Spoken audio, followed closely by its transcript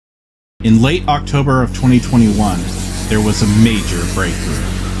In late October of 2021, there was a major breakthrough.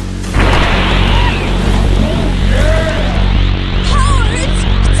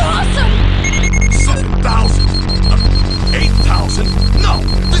 It's awesome! 7,000! 8,000? No!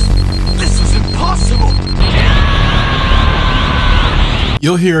 This is impossible!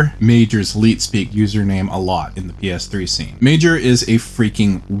 You'll hear Major's LeetSpeak username a lot in the PS3 scene. Major is a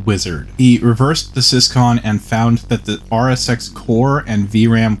freaking wizard. He reversed the syscon and found that the RSX core and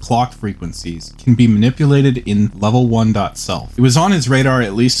VRAM clock frequencies can be manipulated in level 1.self. It was on his radar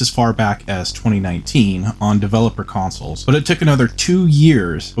at least as far back as 2019 on developer consoles, but it took another 2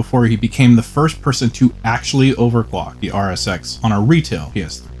 years before he became the first person to actually overclock the RSX on a retail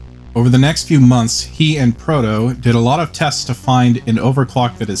PS3. Over the next few months, he and Proto did a lot of tests to find an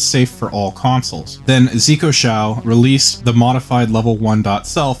overclock that is safe for all consoles. Then Zico Xiao released the modified level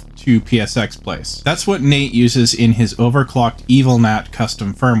 1.self to PSX Place. That's what Nate uses in his overclocked EvilNat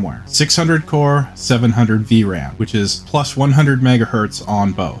custom firmware. 600 core, 700 VRAM, which is plus 100 MHz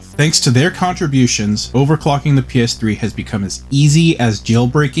on both. Thanks to their contributions, overclocking the PS3 has become as easy as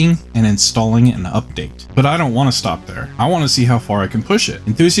jailbreaking and installing an update. But I don't want to stop there. I want to see how far I can push it.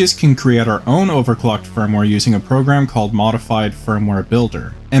 Enthusiasts can create our own overclocked firmware using a program called Modified Firmware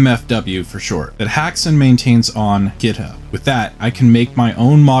Builder, MFW for short, that hacks and maintains on GitHub. With that, I can make my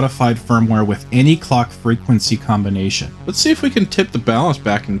own modified firmware with any clock frequency combination. Let's see if we can tip the balance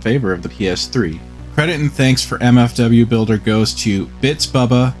back in favor of the PS3. Credit and thanks for MFW Builder goes to Bits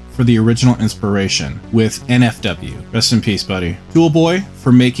Bubba for the original inspiration with NFW. Rest in peace, buddy. Toolboy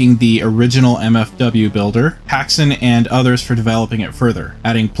for making the original MFW builder, Paxson and others for developing it further,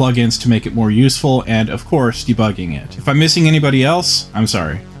 adding plugins to make it more useful, and of course, debugging it. If I'm missing anybody else, I'm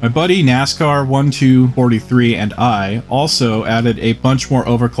sorry. My buddy NASCAR1243 and I also added a bunch more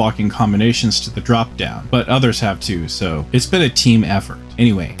overclocking combinations to the dropdown, but others have too, so it's been a team effort.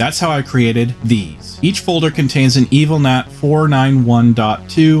 Anyway, that's how I created these. Each folder contains an EvilNat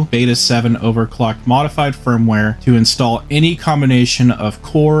 491.2 Beta 7 overclocked modified firmware to install any combination of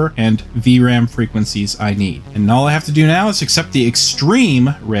core and VRAM frequencies I need. And all I have to do now is accept the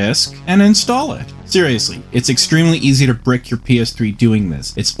extreme risk and install it. Seriously, it's extremely easy to brick your PS3 doing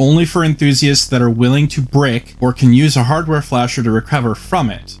this. It's only for enthusiasts that are willing to brick or can use a hardware flasher to recover from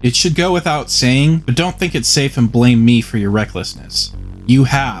it. It should go without saying, but don't think it's safe and blame me for your recklessness. You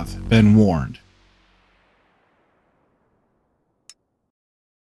have been warned.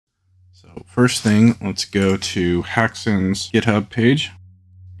 So first thing, let's go to Haxon's GitHub page,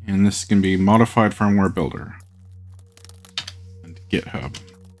 and this can be Modified Firmware Builder and GitHub.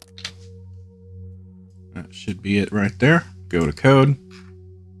 That should be it right there. Go to code,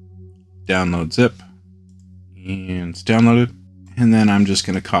 download zip, and it's downloaded. And then I'm just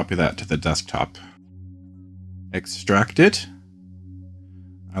going to copy that to the desktop. Extract it.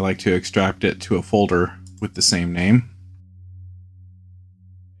 I like to extract it to a folder with the same name.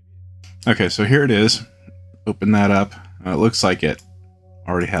 Okay, so here it is. Open that up. It looks like it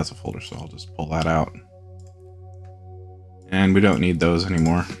already has a folder, so I'll just pull that out. And we don't need those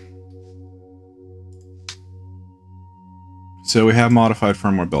anymore. So we have Modified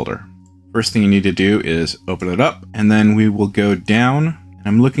Firmware Builder. First thing you need to do is open it up, and then we will go down, and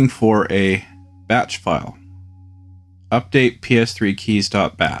I'm looking for a batch file. Update PS3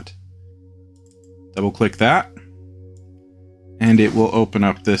 keys.bat. Double click that, and it will open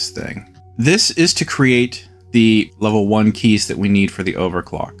up this thing. This is to create the level 1 keys that we need for the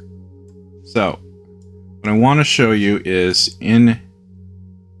overclock. So what I want to show you is in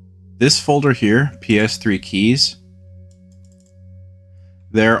this folder here, PS3 keys,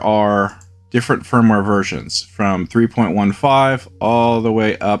 there are different firmware versions from 3.15 all the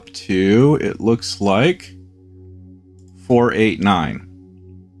way up to, it looks like,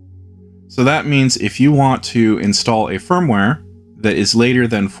 4.8.9. So that means if you want to install a firmware that is later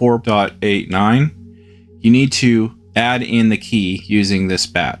than 4.8.9, you need to add in the key using this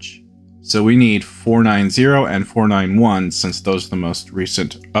batch. So we need 490 and 491 since those are the most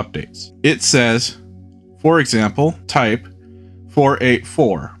recent updates. It says, for example, type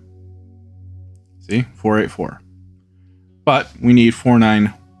 484. See, 484. But we need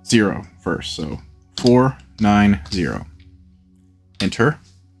 490 first, so 490. Enter.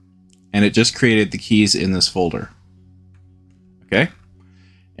 And it just created the keys in this folder. Okay?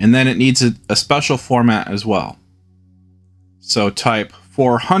 And then it needs a special format as well. So type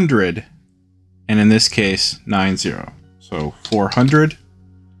 400, and in this case, 90. So 400,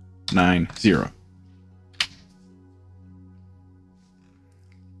 90.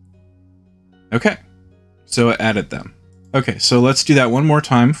 Okay, so it added them. Okay, so let's do that one more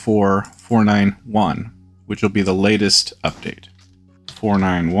time for 491, which will be the latest update.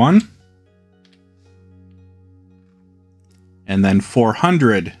 491, and then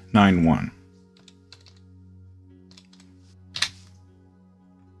 400 9-1.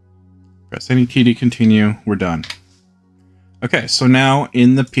 Press any key to continue. We're done. Okay, so now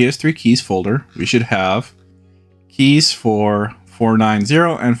in the PS3 keys folder, we should have keys for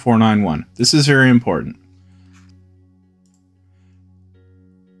 490 and 491. This is very important.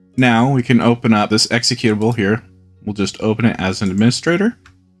 Now we can open up this executable here. We'll just open it as an administrator.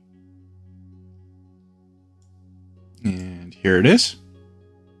 And here it is.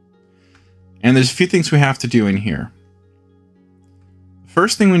 And there's a few things we have to do in here. The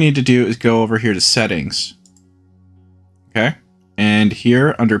first thing we need to do is go over here to settings. Okay. And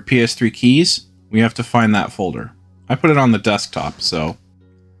here under PS3 keys, we have to find that folder. I put it on the desktop. So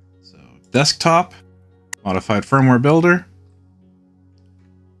desktop, modified firmware builder,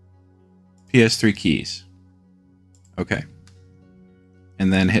 PS3 keys. Okay.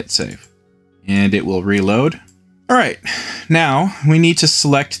 And then hit save. And it will reload. All right. Now we need to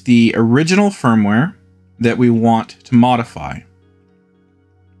select the original firmware that we want to modify.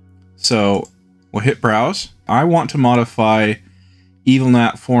 So we'll hit browse. I want to modify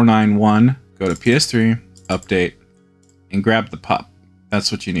EvilNat 491. Go to PS3, update, and grab the pup. That's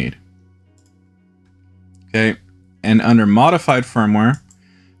what you need. Okay. And under modified firmware,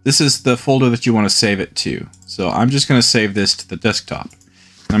 this is the folder that you want to save it to. So I'm just going to save this to the desktop.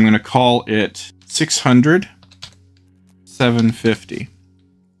 I'm going to call it 600 750.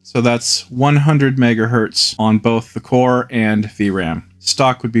 So that's 100 megahertz on both the core and VRAM.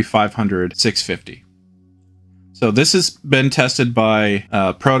 Stock would be 500 650. So this has been tested by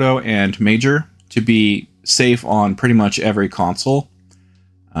Proto and Major to be safe on pretty much every console.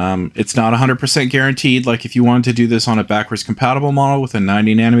 It's not 100% guaranteed. Like if you wanted to do this on a backwards compatible model with a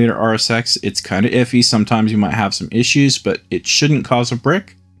 90 nanometer RSX, it's kind of iffy. Sometimes you might have some issues, but it shouldn't cause a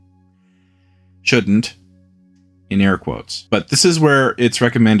brick. Shouldn't, in air quotes. But this is where it's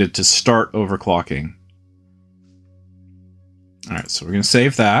recommended to start overclocking. All right, so we're going to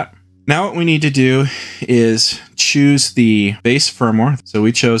save that. Now what we need to do is choose the base firmware. So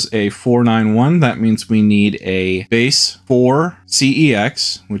we chose a 491. That means we need a base 4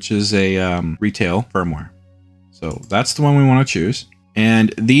 CEX, which is a retail firmware. So that's the one we want to choose.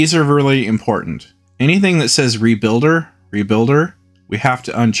 And these are really important. Anything that says rebuilder, we have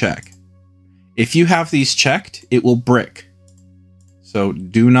to uncheck. If you have these checked, it will brick. So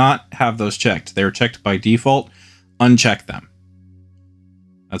do not have those checked. They're checked by default. Uncheck them.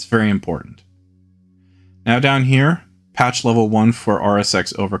 That's very important. Now down here, patch level 1 for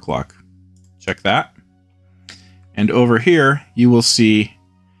RSX overclock. Check that. And over here, you will see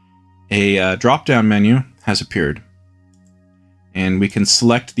a drop-down menu has appeared. And we can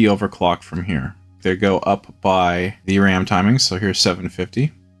select the overclock from here. They go up by the RAM timing. So here's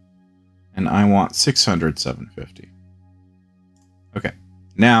 750. And I want 600 750. Okay.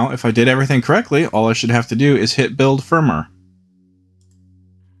 Now, if I did everything correctly, all I should have to do is hit build firmware.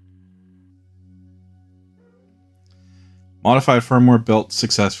 Modified firmware built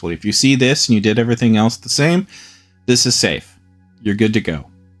successfully. If you see this and you did everything else the same, this is safe. You're good to go.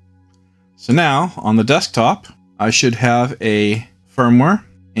 So now, on the desktop, I should have a firmware.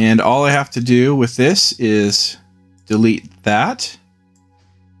 And all I have to do with this is delete that.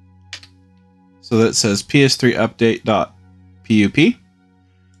 So that it says PS3 update.pup.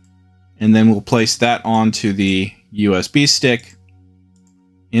 And then we'll place that onto the USB stick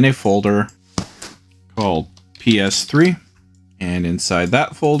in a folder called PS3. And inside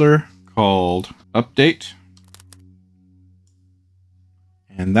that folder called update.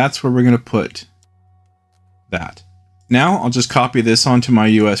 And that's where we're going to put that. Now I'll just copy this onto my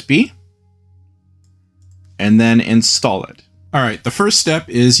USB and then install it. All right, the first step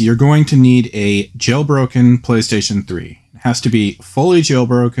is you're going to need a jailbroken PlayStation 3. It has to be fully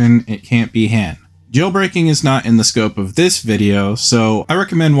jailbroken. It can't be HAN. Jailbreaking is not in the scope of this video, so I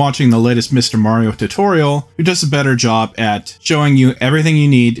recommend watching the latest Mr. Mario tutorial, who does a better job at showing you everything you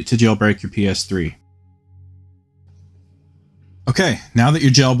need to jailbreak your PS3. Okay, now that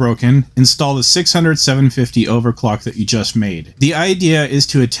you're jailbroken, install the 600 750 overclock that you just made. The idea is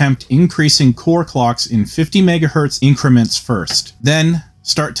to attempt increasing core clocks in 50 megahertz increments first. Then,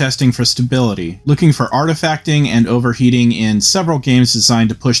 start testing for stability, looking for artifacting and overheating in several games designed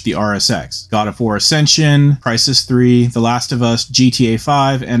to push the RSX. God of War Ascension, Crysis 3, The Last of Us, GTA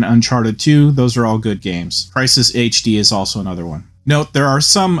 5, and Uncharted 2, those are all good games. Crysis HD is also another one. Note, there are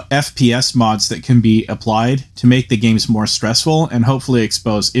some FPS mods that can be applied to make the games more stressful and hopefully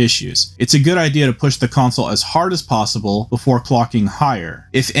expose issues. It's a good idea to push the console as hard as possible before clocking higher.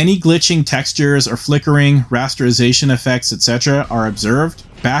 If any glitching textures or flickering, rasterization effects, etc. are observed,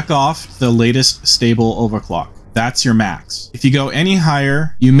 back off the latest stable overclock. That's your max. If you go any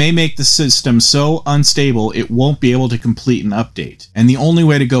higher, you may make the system so unstable it won't be able to complete an update. And the only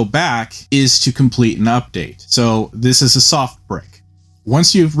way to go back is to complete an update. So this is a soft brick.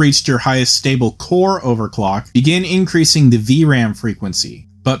 Once you've reached your highest stable core overclock, begin increasing the VRAM frequency.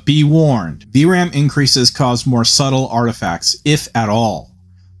 But be warned, VRAM increases cause more subtle artifacts, if at all,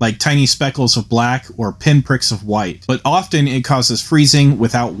 like tiny speckles of black or pinpricks of white, but often it causes freezing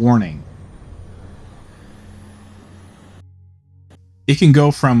without warning. It can go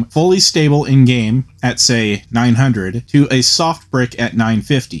from fully stable in-game at, say, 900 to a soft brick at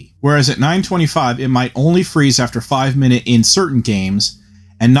 950, whereas at 925 it might only freeze after 5 minutes in certain games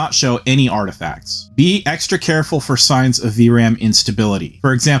and not show any artifacts. Be extra careful for signs of VRAM instability.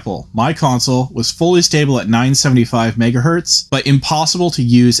 For example, my console was fully stable at 975 MHz, but impossible to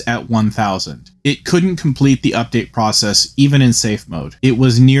use at 1000. It couldn't complete the update process even in safe mode. It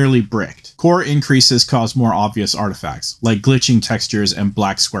was nearly bricked. Core increases cause more obvious artifacts, like glitching textures and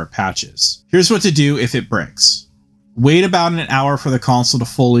black square patches. Here's what to do if it bricks. Wait about an hour for the console to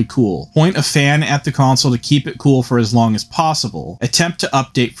fully cool. Point a fan at the console to keep it cool for as long as possible. Attempt to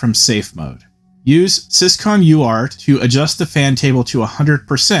update from safe mode. Use Syscon UART to adjust the fan table to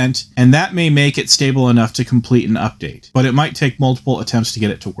 100%, and that may make it stable enough to complete an update, but it might take multiple attempts to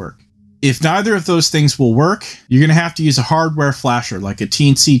get it to work. If neither of those things will work, you're going to have to use a hardware flasher like a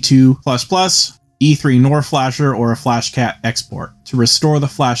TNC2++, E3 NOR flasher, or a FlashCat export to restore the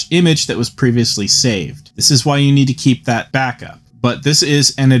flash image that was previously saved. This is why you need to keep that backup, but this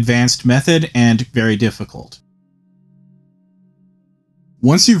is an advanced method and very difficult.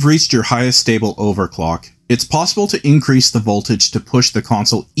 Once you've reached your highest stable overclock, it's possible to increase the voltage to push the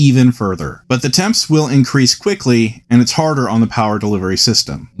console even further, but the temps will increase quickly and it's harder on the power delivery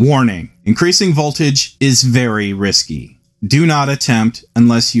system. Warning: increasing voltage is very risky. Do not attempt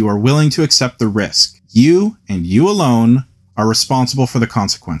unless you are willing to accept the risk. You and you alone are responsible for the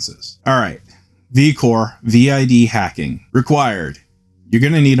consequences. Alright, vCore VID hacking. Required. You're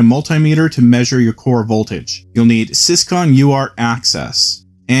going to need a multimeter to measure your core voltage. You'll need Syscon UART access.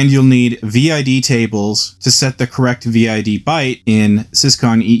 And you'll need VID tables to set the correct VID byte in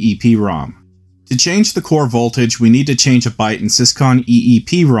Syscon EEPROM. To change the core voltage, we need to change a byte in Syscon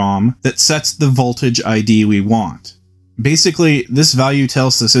EEPROM that sets the voltage ID we want. Basically, this value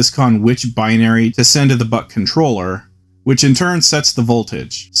tells the Syscon which binary to send to the buck controller, which in turn sets the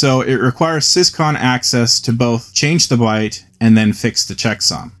voltage. So it requires Syscon access to both change the byte and then fix the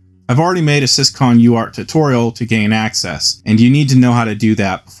checksum. I've already made a Syscon UART tutorial to gain access, and you need to know how to do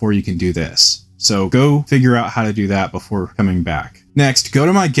that before you can do this. So go figure out how to do that before coming back. Next, go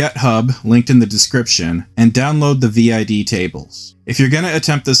to my GitHub, linked in the description, and download the VID tables. If you're going to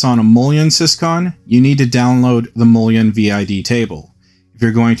attempt this on a Mullion Syscon, you need to download the Mullion VID table. If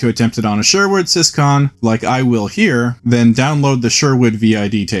you're going to attempt it on a Sherwood Syscon, like I will here, then download the Sherwood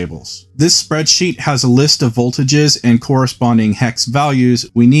VID tables. This spreadsheet has a list of voltages and corresponding hex values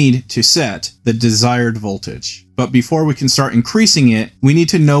we need to set the desired voltage. But before we can start increasing it, we need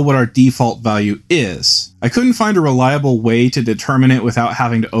to know what our default value is. I couldn't find a reliable way to determine it without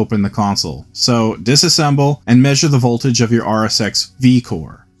having to open the console, so disassemble and measure the voltage of your RSX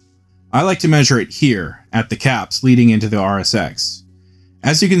vCore. I like to measure it here, at the caps leading into the RSX.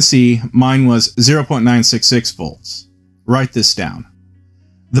 As you can see, mine was 0.966 volts. Write this down.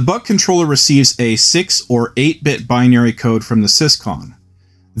 The buck controller receives a 6 or 8-bit binary code from the Syscon.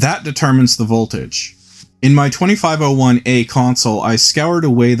 That determines the voltage. In my 2501A console, I scoured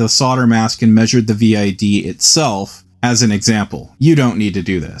away the solder mask and measured the VID itself as an example. You don't need to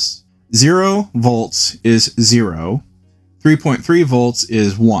do this. 0 volts is 0, 3.3 volts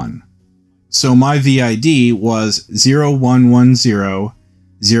is 1. So my VID was 0110,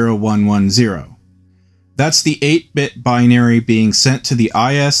 0110. That's the 8-bit binary being sent to the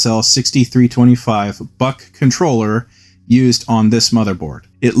ISL 6325 buck controller used on this motherboard.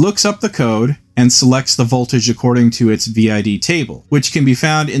 It looks up the code and selects the voltage according to its VID table, which can be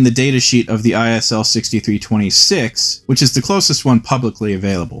found in the datasheet of the ISL 6326, which is the closest one publicly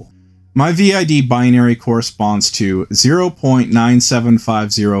available. My VID binary corresponds to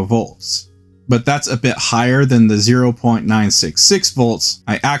 0.9750 volts. But that's a bit higher than the 0.966 volts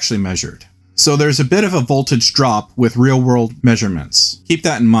I actually measured. So there's a bit of a voltage drop with real-world measurements. Keep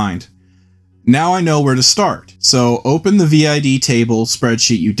that in mind. Now I know where to start. So open the VID table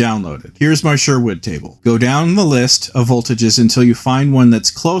spreadsheet you downloaded. Here's my Sherwood table. Go down the list of voltages until you find one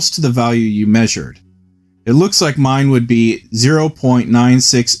that's close to the value you measured. It looks like mine would be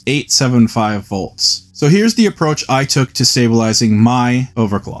 0.96875 volts. So here's the approach I took to stabilizing my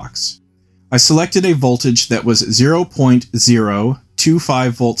overclocks. I selected a voltage that was 0.0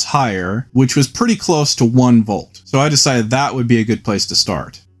 0.25 volts higher, which was pretty close to 1 volt. So I decided that would be a good place to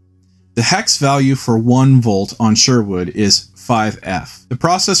start. The hex value for 1 volt on Sherwood is 5F. The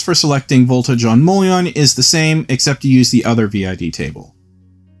process for selecting voltage on Mullion is the same, except you use the other VID table.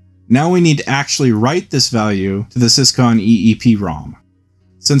 Now we need to actually write this value to the Syscon EEPROM.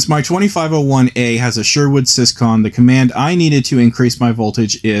 Since my 2501A has a Sherwood Syscon, the command I needed to increase my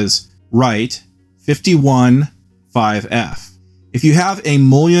voltage is write 515F. If you have a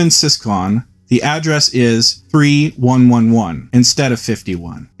Mullion Syscon, the address is 3111 instead of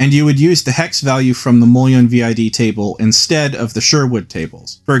 51, and you would use the hex value from the Mullion VID table instead of the Sherwood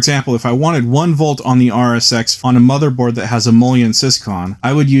tables. For example, if I wanted 1 volt on the RSX on a motherboard that has a Mullion Syscon,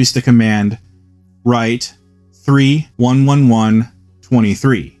 I would use the command write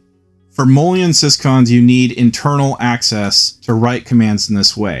 311123. For Mullion Syscons, you need internal access to write commands in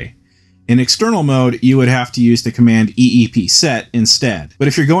this way. In external mode, you would have to use the command EEPSet instead. But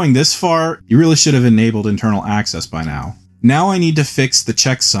if you're going this far, you really should have enabled internal access by now. Now I need to fix the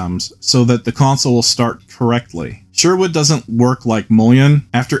checksums so that the console will start correctly. Sherwood doesn't work like Mullion.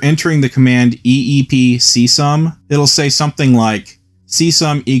 After entering the command EEPCSum, it'll say something like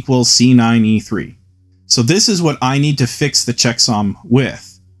CSum equals C9E3. So this is what I need to fix the checksum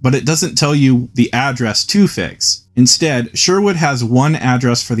with, but it doesn't tell you the address to fix. Instead, Sherwood has one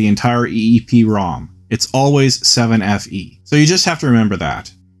address for the entire EEPROM. It's always 7FE. So you just have to remember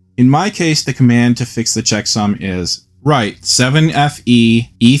that. In my case, the command to fix the checksum is write 7FE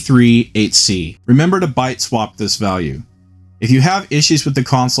E3HC. Remember to byte swap this value. If you have issues with the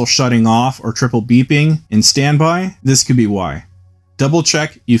console shutting off or triple beeping in standby, this could be why. Double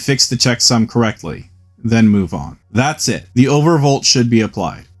check you fixed the checksum correctly, then move on. That's it. The overvolt should be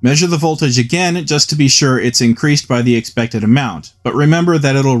applied. Measure the voltage again just to be sure it's increased by the expected amount, but remember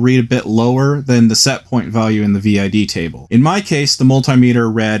that it'll read a bit lower than the set point value in the VID table. In my case, the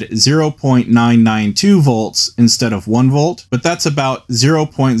multimeter read 0.992 volts instead of 1 volt, but that's about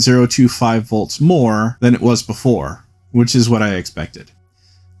 0.025 volts more than it was before, which is what I expected.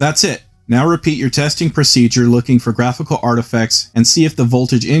 That's it. Now repeat your testing procedure looking for graphical artifacts and see if the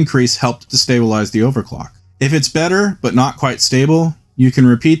voltage increase helped to stabilize the overclock. If it's better, but not quite stable, you can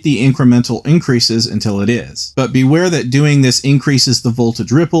repeat the incremental increases until it is. But beware that doing this increases the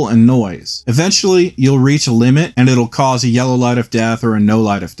voltage ripple and noise. Eventually, you'll reach a limit and it'll cause a yellow light of death or a no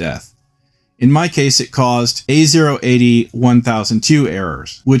light of death. In my case, it caused A080-1002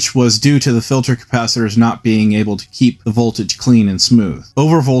 errors, which was due to the filter capacitors not being able to keep the voltage clean and smooth.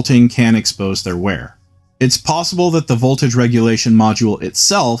 Overvolting can expose their wear. It's possible that the voltage regulation module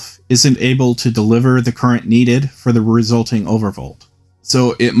itself isn't able to deliver the current needed for the resulting overvolt.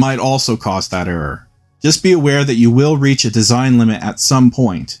 So it might also cause that error. Just be aware that you will reach a design limit at some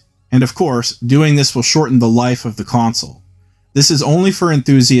point, and of course, doing this will shorten the life of the console. This is only for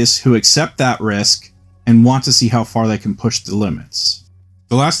enthusiasts who accept that risk and want to see how far they can push the limits.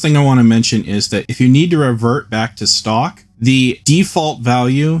 The last thing I want to mention is that if you need to revert back to stock, the default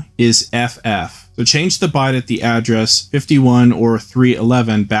value is FF. So change the byte at the address 51 or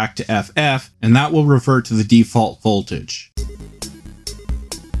 311 back to FF, and that will revert to the default voltage.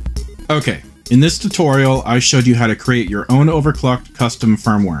 Okay, in this tutorial, I showed you how to create your own overclocked custom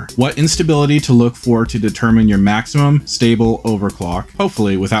firmware, what instability to look for to determine your maximum stable overclock,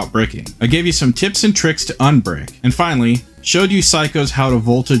 hopefully without bricking. I gave you some tips and tricks to unbrick, and finally, showed you psychos how to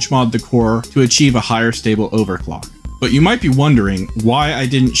voltage mod the core to achieve a higher stable overclock. But you might be wondering why I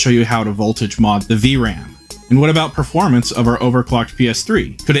didn't show you how to voltage mod the VRAM. And what about performance of our overclocked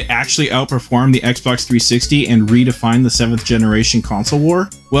PS3? Could it actually outperform the Xbox 360 and redefine the 7th generation console war?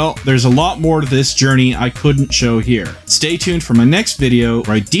 Well, there's a lot more to this journey I couldn't show here. Stay tuned for my next video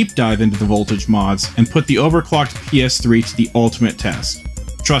where I deep dive into the voltage mods and put the overclocked PS3 to the ultimate test.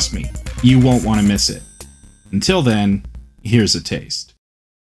 Trust me, you won't want to miss it. Until then, here's a taste.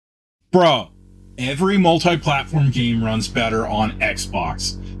 Bro, every multi-platform game runs better on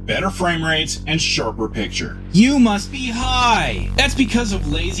Xbox. Better frame rates, and sharper picture. You must be high! That's because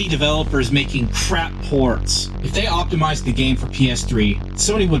of lazy developers making crap ports. If they optimized the game for PS3,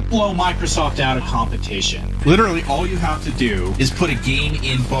 Sony would blow Microsoft out of competition. Literally all you have to do is put a game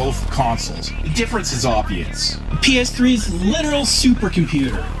in both consoles. The difference is obvious. The PS3's literal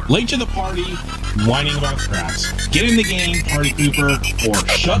supercomputer. Late to the party, whining about scraps. Get in the game, party pooper, or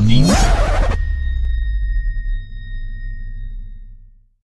shut the